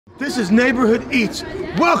This is Neighborhood Eats.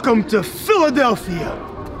 Welcome to Philadelphia.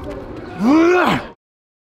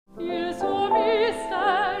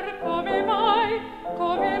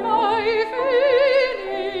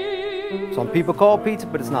 Some people call it pizza,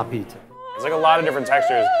 but it's not pizza. There's like a lot of different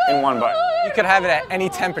textures in one bite. You could have it at any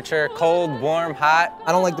temperature, cold, warm, hot.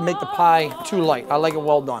 I don't like to make the pie too light. I like it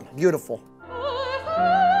well done. Beautiful.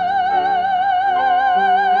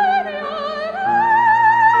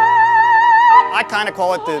 I kind of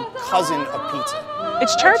call it the cousin of pizza.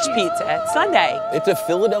 It's church pizza, Sunday. It's a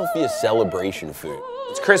Philadelphia celebration food.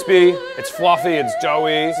 It's crispy, it's fluffy, it's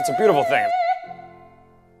doughy. It's a beautiful thing.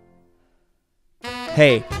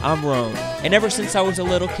 Hey, I'm Rome, and ever since I was a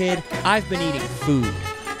little kid, I've been eating food.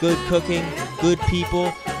 Good cooking, good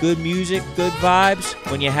people, good music, good vibes.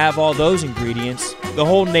 When you have all those ingredients, the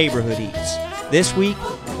whole neighborhood eats. This week,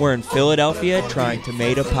 we're in Philadelphia trying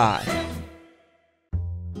tomato pie.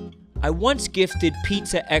 I once gifted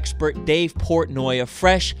pizza expert Dave Portnoy a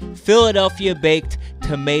fresh, Philadelphia-baked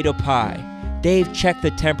tomato pie. Dave checked the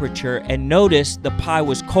temperature and noticed the pie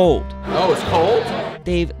was cold. Oh, it's cold?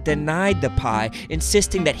 Dave denied the pie,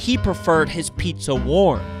 insisting that he preferred his pizza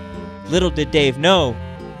warm. Little did Dave know,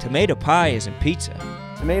 tomato pie isn't pizza.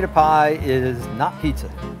 Tomato pie is not pizza.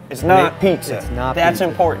 It's not pizza. It's not That's pizza.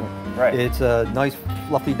 important. Right. It's a nice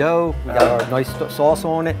fluffy dough. We got our nice sauce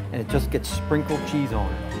on it, and it just gets sprinkled cheese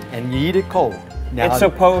on it. And you eat it cold. Now, It's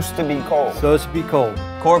supposed to be cold. supposed to be cold.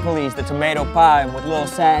 Corporalese, the tomato pie with Lil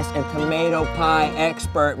Sass and tomato pie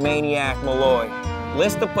expert maniac Malloy.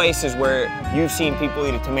 List the places where you've seen people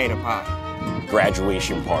eat a tomato pie.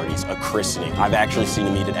 Graduation parties, a christening. I've actually seen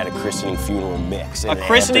them eat it at a christening funeral mix. A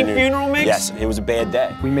christening funeral mix? Yes, it was a bad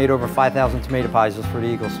day. We made over 5,000 tomato pies just for the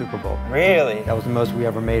Eagles Super Bowl. Really? That was the most we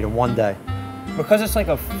ever made in one day. Because it's like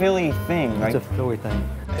a Philly thing, right? It's a Philly thing.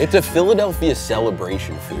 It's a Philadelphia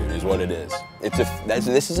celebration food is what it is.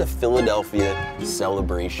 This is a Philadelphia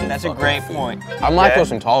celebration. That's a fucking great food. point. I'm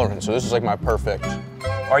lactose intolerant, so this is like my perfect.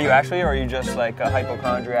 Are you actually, or are you just like a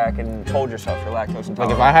hypochondriac and told yourself you're lactose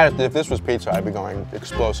intolerant? Like if this was pizza, I'd be going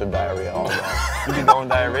explosive diarrhea all day. You'd be going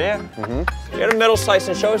diarrhea? Mm-hmm. Get a middle slice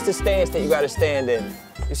and show us the stance that you gotta stand in.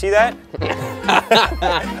 You see that?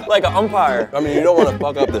 Like an umpire. I mean, you don't want to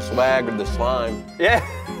fuck up the swag or the slime. Yeah.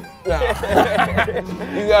 No.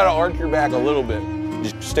 You gotta arch your back a little bit.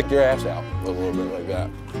 Just stick your ass out a little bit like that.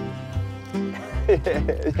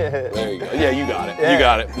 There you go. Yeah, you got it. Yeah. You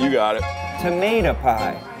got it. You got it. Tomato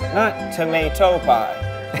pie, not tomato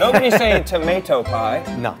pie. Nobody's saying tomato pie.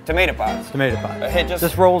 No. Tomato pie. Tomato pie. It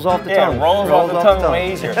just rolls off the tongue. Yeah, rolls off the tongue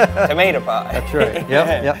way easier. Tomato pie. That's right.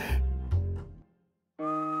 Yep.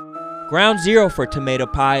 Ground zero for tomato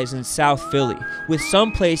pie is in South Philly, with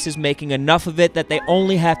some places making enough of it that they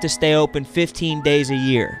only have to stay open 15 days a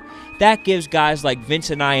year. That gives guys like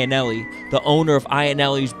Vincent Iannelli, the owner of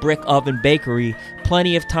Iannelli's Brick Oven Bakery,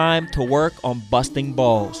 plenty of time to work on busting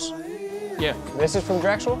balls. Yeah. This is from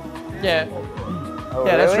Drexel? Yeah. Oh,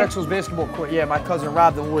 Yeah, that's really? Drexel's basketball court. Yeah, my cousin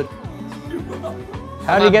robbed the wood.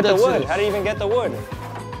 How do you get the That's wood? it. How do you even get the wood?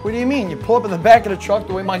 What do you mean? You pull up in the back of the truck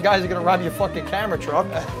the way my guys are gonna rob your fucking camera truck,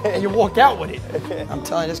 and you walk out with it. I'm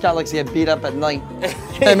telling you, this guy likes to get beat up at night. You know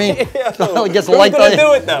what I mean? He gets Who's light gonna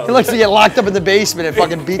do it, though? He likes to get locked up in the basement and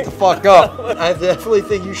fucking beat the fuck up. I definitely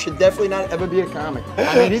think you should definitely not ever be a comic.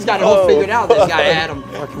 I mean, he's got it all figured out, this guy Adam.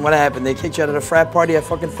 Fucking what happened? They kicked you out of the frat party at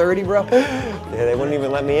fucking 30, bro? Yeah, they wouldn't even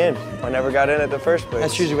let me in. I never got in at the first place.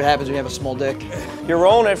 That's usually what happens when you have a small dick. You're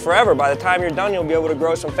rolling it forever. By the time you're done, you'll be able to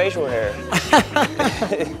grow some facial hair.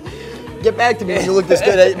 Get back to me when you look this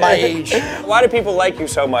good at my age. Why do people like you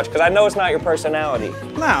so much? Because I know it's not your personality.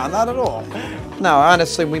 No, not at all. No,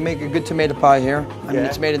 honestly, we make a good tomato pie here. I mean,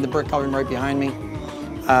 it's made in the brick oven right behind me.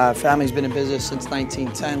 Family's been in business since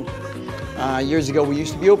 1910. Years ago, we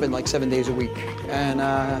used to be open like 7 days a week. And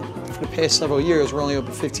for the past several years, we're only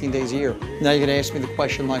open 15 days a year. Now you're gonna ask me the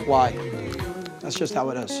question like, why? That's just how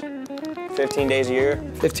it is. 15 days a year?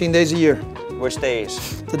 15 days a year. Which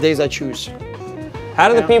days? The days I choose. How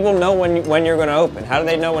do the people know when you're going to open? How do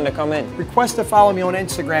they know when to come in? Request to follow me on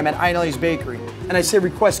Instagram at Iannelli's Bakery. And I say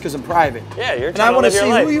request because I'm private. Yeah, you're And I trying want to to live see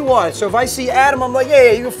your life. who you are. So if I see Adam, I'm like,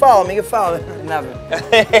 yeah, you can follow me, you can follow me. Never.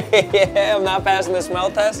 Yeah, I'm not passing the smell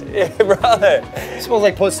test? Yeah, brother. It smells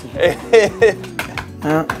like pussy.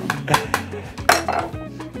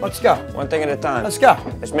 Let's go. One thing at a time. Let's go.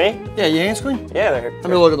 It's me? Yeah, you hands clean? Yeah, they're... Let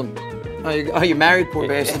me look at them. Oh, you're married? Poor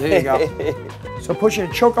bastard. There you go. So push it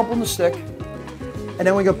and choke up on the stick. And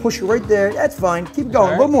then we're going to push it right there. That's fine. Keep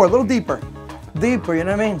going. A little more, a little deeper. Deeper, you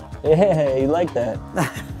know what I mean? Yeah, you like that.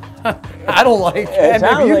 I don't like It that.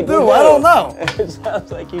 Maybe you like do. I don't know. It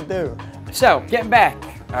sounds like you do. So, getting back.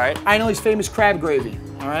 All right. Iannelli's famous crab gravy,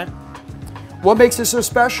 all right? What makes this so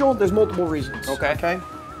special? There's multiple reasons. Okay.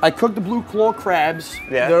 I cook the blue claw crabs.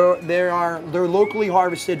 Yeah. They're locally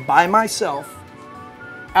harvested by myself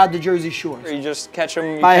out the Jersey Shore. You just catch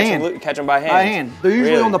them by hand. Catch them by hand. By hand. They're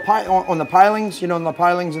usually Really? on the pilings. You know, on the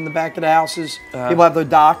pilings in the back of the houses. People have their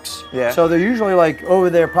docks. Yeah. So they're usually like over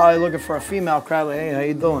there, probably looking for a female crab. Like, hey, how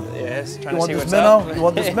you doing? Yes. Trying You want to see this what's minnow? up. You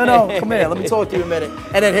want this minnow? Come here, let me talk to you a minute.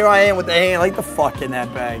 And then here I am with the hand, like the fuck in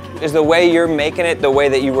that bag. Is the way you're making it the way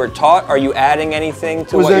that you were taught? Are you adding anything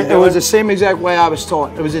to what you're doing? It was the same exact way I was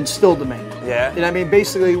taught. It was instilled in me. Yeah. You know what I mean?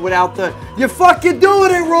 Basically, without the, you're fucking doing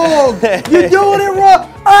it wrong. You're doing it wrong.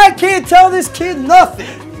 I can't tell this kid nothing.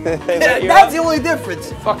 That's the only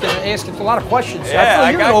difference. Fucking asking a lot of questions. Yeah, I feel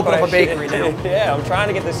like you're got gonna open up a questions. bakery now. Yeah, I'm trying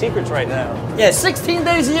to get the secrets right now. Yeah, 16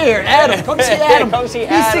 days a year. Adam, come see Adam. Come see He's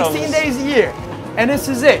Adams. 16 days a year. And this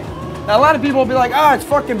is it. Now, a lot of people will be like, oh, it's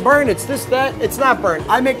fucking burnt. It's this, that. It's not burnt.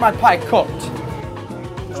 I make my pie cooked.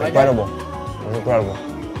 It's incredible. It's incredible.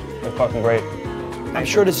 It's fucking great. I'm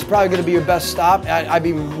sure this is probably going to be your best stop. I'd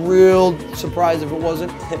be real surprised if it wasn't.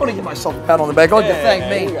 I want to give myself a pat on the back. I like to thank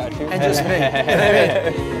me you got you. and just me.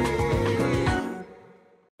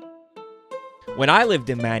 When I lived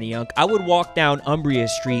in Manayunk, I would walk down Umbria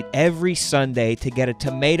Street every Sunday to get a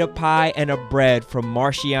tomato pie and a bread from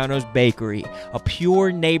Marciano's Bakery, a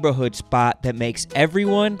pure neighborhood spot that makes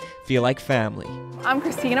everyone feel like family. I'm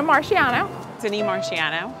Christina Marciano. Denise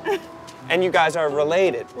Marciano. And you guys are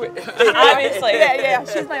related. Obviously. Yeah.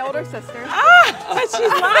 She's my older sister. She's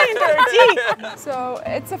lying to her teeth. So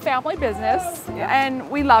it's a family business, and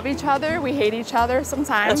we love each other. We hate each other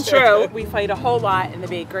sometimes. That's true. We fight a whole lot in the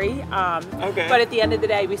bakery. Okay. But at the end of the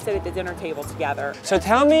day, we sit at the dinner table together. So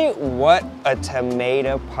tell me what a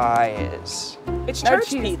tomato pie is. It's No church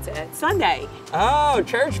cheese. pizza. It's Sunday. Oh,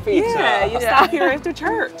 church pizza. Yeah, you stop here after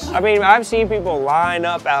church. I mean, I've seen people line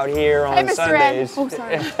up out here on Hey, Mr. Ed. Sundays. Oh,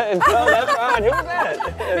 sorry. No, that's fine. Who was that?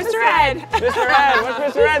 Mr. Ed. Mr. Ed. What's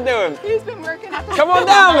Mr. Ed doing? He's been working up. Come on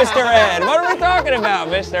down, Mr. Ed. What are we talking about,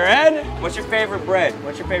 Mr. Ed? What's your favorite bread?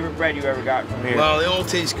 What's your favorite bread you ever got from here? Well, they all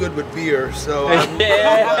taste good with beer, so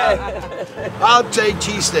Yeah. I'll take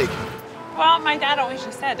cheesesteak. Well, my dad always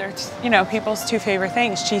just said they're, people's two favorite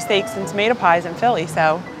things, cheesesteaks and tomato pies in Philly.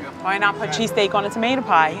 So why not put cheesesteak on a tomato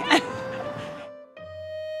pie?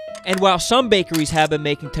 And while some bakeries have been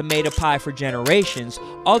making tomato pie for generations,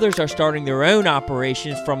 others are starting their own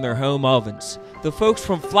operations from their home ovens. The folks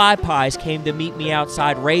from Fly Pies came to meet me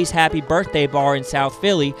outside Ray's Happy Birthday Bar in South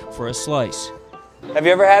Philly for a slice. Have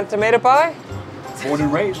you ever had tomato pie? Born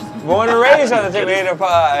and raised. Born and raised on a tomato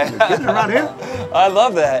pie. Getting around here? I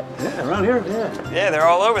love that. Yeah, around here, yeah. Yeah, they're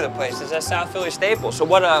all over the place. It's a South Philly staple. So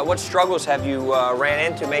what struggles have you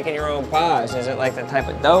ran into making your own pies? Is it like the type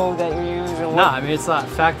of dough that you're using? No, I mean, it's the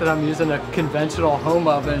fact that I'm using a conventional home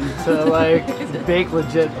oven to like bake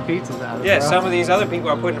legit pizzas out of. Yeah, bro. some of these other people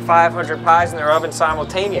are putting 500 pies in their oven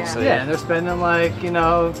simultaneously. Yeah, and they're spending like,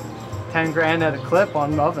 10 grand at a clip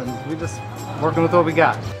on ovens. We just working with what we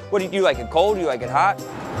got. What do you like it cold? Do you like it hot?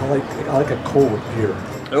 I like a cold with beer.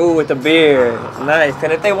 Ooh, with the beer. Nice.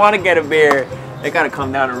 And if they want to get a beer, they gotta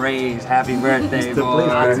come down to Ray's Happy Birthday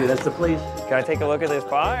Bar. That's the place. Can I take a look at this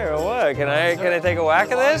pie or what? Can I take a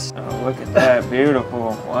whack of this? Oh, look at that. Beautiful.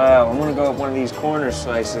 Wow. I'm gonna go up one of these corner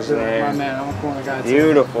slices there. My man, I'm a corner guy too.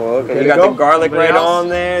 Beautiful. Okay, you got the garlic right on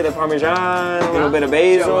there, the Parmesan, a little bit of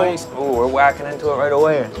basil. Oh, we're whacking into it right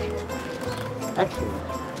away. Excellent.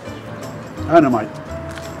 Dynamite.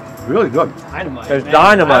 Really good. Dynamite. There's man.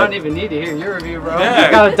 dynamite. I don't even need to hear your review, bro. Yeah.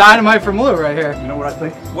 You got a dynamite from Lou right here. You know what I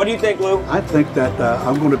think? What do you think, Lou? I think that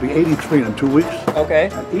I'm going to be 83 in 2 weeks. Okay.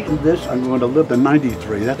 And eating this, I'm going to live to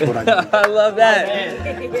 93. That's what I think. I love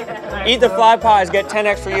that. Eat the fly pies, get 10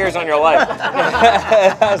 extra years on your life.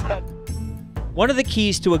 One of the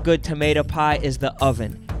keys to a good tomato pie is the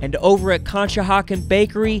oven. And over at Conshohocken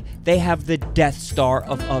Bakery, they have the Death Star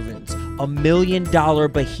of ovens, a $1 million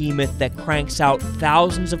behemoth that cranks out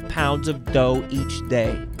thousands of pounds of dough each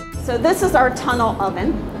day. So this is our tunnel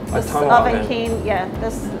oven. This tunnel oven oven. came,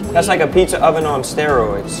 That's like a pizza oven on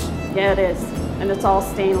steroids. Yeah, it is, and it's all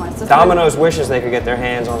stainless. This Domino's wishes they could get their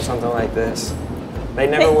hands on something like this. They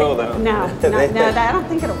never will, though. No, I don't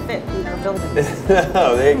think it'll fit in their buildings.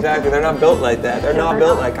 No, they're not built like that. They're not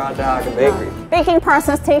built like Conshohocken Bakery. Baking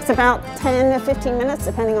process takes about 10 to 15 minutes,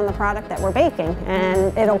 depending on the product that we're baking,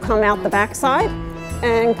 and it'll come out the backside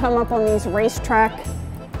and come up on these racetrack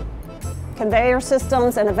conveyor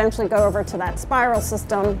systems, and eventually go over to that spiral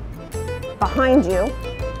system behind you.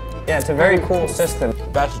 Yeah, it's a very cool system.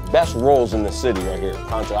 Best rolls in the city right here,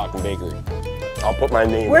 Conshohocken Bakery. I'll put my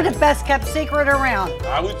name. We're the best kept secret around.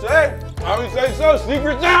 I would say so.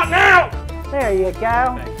 Secret's out now. There you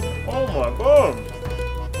go. Oh my God.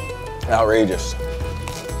 Outrageous.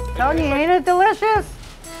 Tony, ain't it delicious?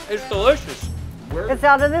 It's delicious. It's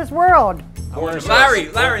out of this world. Larry,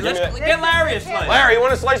 let's get Larry a slice. Larry, you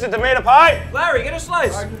want a slice of tomato pie? Larry, get a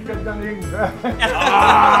slice.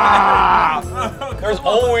 There's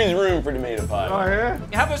always room for tomato pie. Oh, yeah?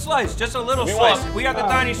 Have a slice, just a little We slice. want- We got the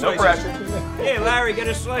tiny No slices. pressure. Hey, Larry, get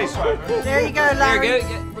a slice. There you go, Larry. Here,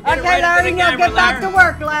 get it Okay, right Larry, into the now camera, get back to Larry.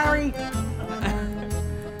 work, Larry.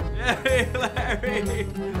 Hey, Larry.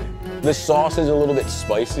 The sauce is a little bit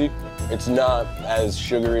spicy. It's not as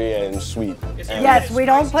sugary and sweet. Yes, we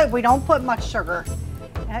don't put much sugar.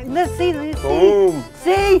 Let's see. Boom.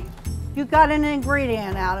 See? You got an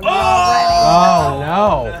ingredient out of me Oh,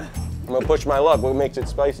 no. I'm gonna push my luck. What makes it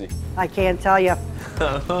spicy? already. I can't tell you.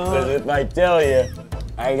 Because if I tell you,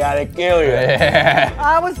 I gotta kill you.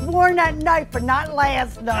 I was born that night, but not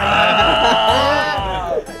last night.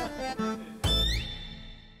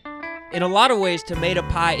 In a lot of ways, tomato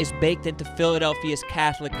pie is baked into Philadelphia's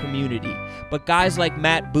Catholic community, but guys like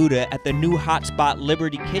Matt Buddha at the new hotspot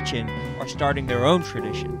Liberty Kitchen are starting their own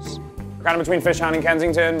traditions. We're kind of between Fishtown and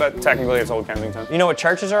Kensington, but technically it's Old Kensington. You know what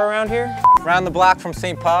churches are around here? Around the block from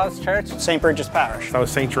St. Paul's Church? St. Bridget's Parish. So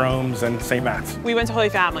St. Jerome's and St. Matt's. We went to Holy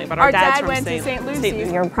Family, but Our our dad's dad from went to St.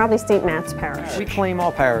 Lucy's. You're probably St. Matt's Parish. We claim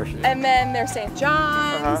all parishes. And then there's St.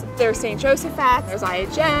 John's, there's St. Joseph's, there's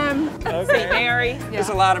IHM, St. Mary. There's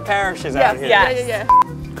a lot of parishes Yeah, out here. yeah.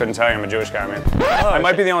 Couldn't tell you, I'm a Jewish guy, man. I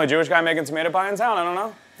might be the only Jewish guy making tomato pie in town, I don't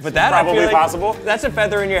know. But that I probably feel like possible. That's a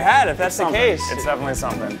feather in your hat if that's the Something. case. It's definitely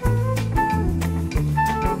something.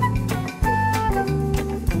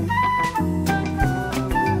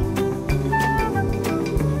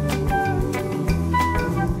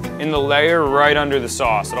 In the layer right under the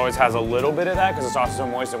sauce, it always has a little bit of that because the sauce is so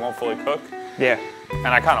moist it won't fully cook. Yeah. And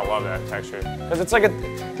I kind of love that texture. Because it's like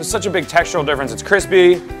there's such a big textural difference. It's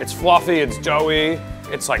crispy, it's fluffy, it's doughy,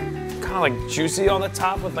 it's like kind of like juicy on the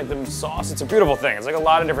top with like the sauce. It's a beautiful thing. It's like a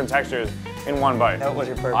lot of different textures in one bite. That was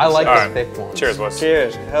your purpose. I like All the right. thick ones. Cheers, Wes.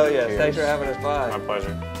 Cheers. Hell yeah. Cheers. Thanks for having us by. My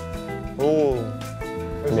pleasure. Ooh.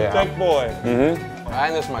 There's Yeah. a thick boy.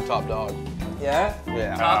 And this is my top dog. Yeah?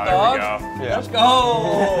 Yeah. Top Here we dog? go. Yeah. Let's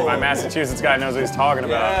go. My Massachusetts guy knows what he's talking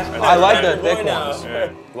about. Yeah. That's I like right. the thick Boy now. ones.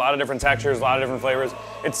 Yeah. A lot of different textures, a lot of different flavors.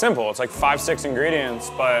 It's simple. It's like 5-6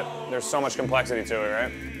 ingredients, but there's so much complexity to it,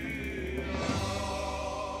 right?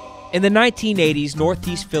 In the 1980s,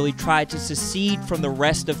 Northeast Philly tried to secede from the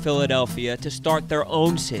rest of Philadelphia to start their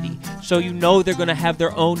own city, so you know they're going to have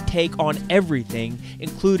their own take on everything,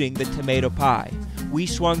 including the tomato pie. We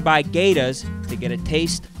swung by Gaida's to get a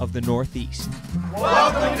taste of the Northeast.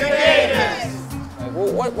 Welcome to Gators!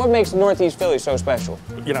 What makes Northeast Philly so special?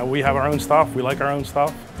 You know, we have our own stuff. We like our own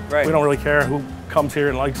stuff. Right. We don't really care who comes here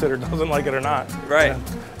and likes it or doesn't like it or not. Right.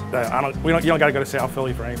 You don't got to go to South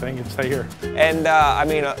Philly for anything. You can stay here. And I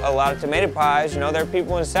mean, a lot of tomato pies, you know, there are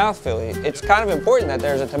people in South Philly. It's kind of important that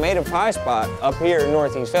there's a tomato pie spot up here in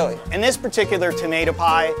Northeast Philly. And this particular tomato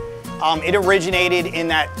pie, it originated in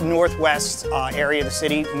that northwest area of the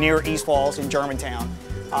city near East Falls in Germantown.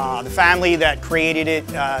 The family that created it,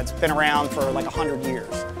 it's been around for like 100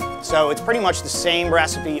 years. So it's pretty much the same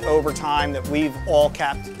recipe over time that we've all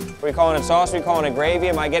kept. Are we calling it sauce? Are we calling it gravy?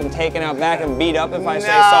 Am I getting taken out back and beat up if I say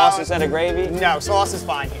sauce instead of gravy? No, sauce is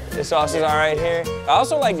fine here. The sauce is all right here. I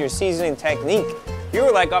also like your seasoning technique. You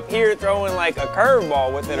were like up here throwing like a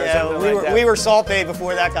curveball with it or something like that. We were Salt Bae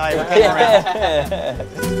before that guy came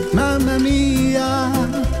around. Mamma mia,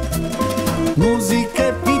 musica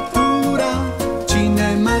e pittura,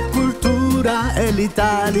 cinema e cultura, è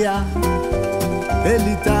l'Italia,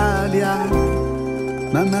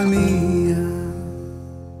 mamma mia.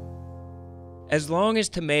 As long as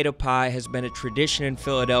tomato pie has been a tradition in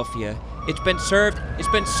Philadelphia, it's been served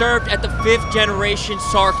at the 5th generation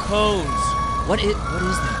Sarcones. What is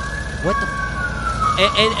that? What the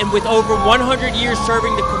and with over 100 years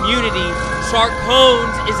serving the community,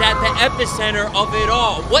 Sarcones is at the epicenter of it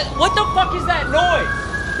all. What the fuck is that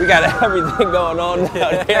noise? We got everything going on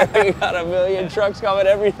down here. We got a million trucks coming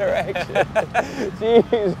every direction.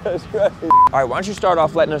 Jesus Christ. All right, why don't you start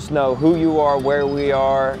off letting us know who you are, where we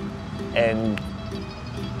are, and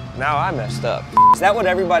now I messed up. Is that what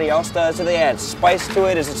everybody else does? Do they add spice to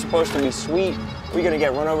it? Is it supposed to be sweet? Are we gonna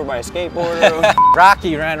get run over by a skateboarder?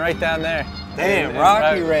 Rocky ran right down there. Damn,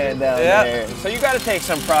 Rocky ran down there. So you gotta take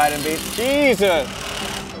some pride in being, Jesus.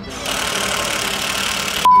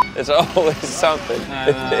 It's always something.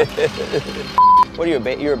 What are you,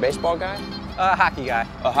 you're a baseball guy? A hockey guy.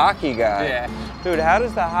 A hockey guy? Yeah. Dude, how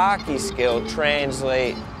does the hockey skill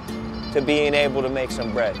translate to being able to make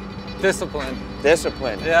some bread? Discipline.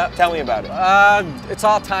 Discipline? Yeah. Tell me about it. It's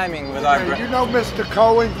all timing with our bread. You know Mr.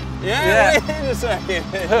 Cohen? Yeah, wait a second.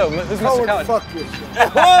 Who's Mr. Cohen? Fuck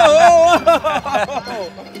yourself. Whoa!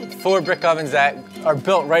 4 brick ovens that are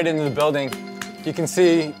built right into the building. You can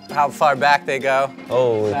see how far back they go.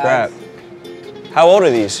 Holy crap. How old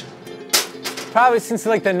are these? Probably since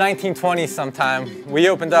like the 1920s sometime. We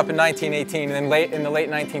opened up in 1918, and then in the late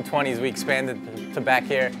 1920s, we expanded to back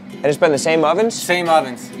here. And it's been the same ovens? Same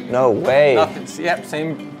ovens. No way. Yep,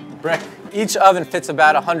 same brick. Each oven fits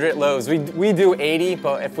about 100 loaves. We do 80,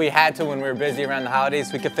 but if we had to when we were busy around the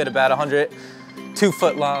holidays, we could fit about 100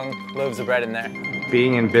 2-foot-long loaves of bread in there.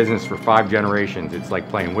 Being in business for 5 generations, it's like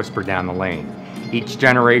playing Whisper Down the Lane. Each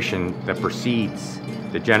generation that precedes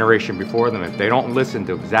the generation before them, if they don't listen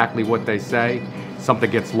to exactly what they say, something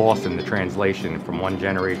gets lost in the translation from one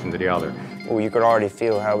generation to the other. Well, you could already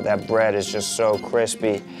feel how that bread is just so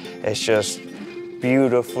crispy. It's just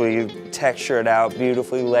beautifully textured out,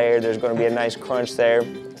 beautifully layered. There's going to be a nice crunch there.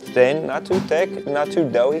 Thin, not too thick, not too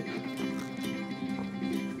doughy.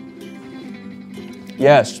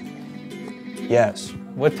 Yes. Yes.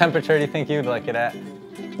 What temperature do you think you'd like it at?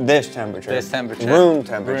 This temperature. This temperature. Room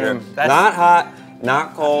temperature. Not hot,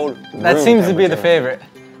 not cold. That seems to be the favorite.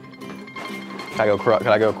 Can I go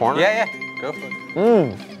corner? Yeah, go for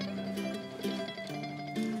it.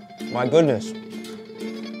 My goodness.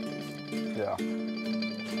 Yeah.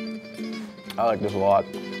 I like this a lot.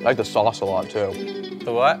 I like the sauce a lot too.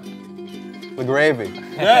 The what? The gravy.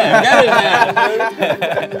 Yeah, get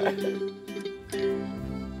it, man.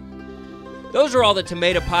 Those are all the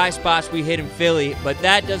tomato pie spots we hit in Philly, but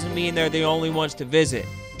that doesn't mean they're the only ones to visit.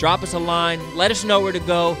 Drop us a line, let us know where to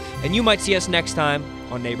go, and you might see us next time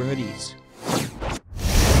on Neighborhood Eats.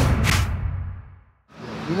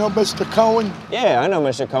 You know Mr. Cohen? Yeah, I know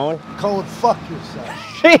Mr. Cohen. Cohen, fuck yourself.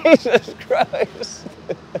 Jesus Christ.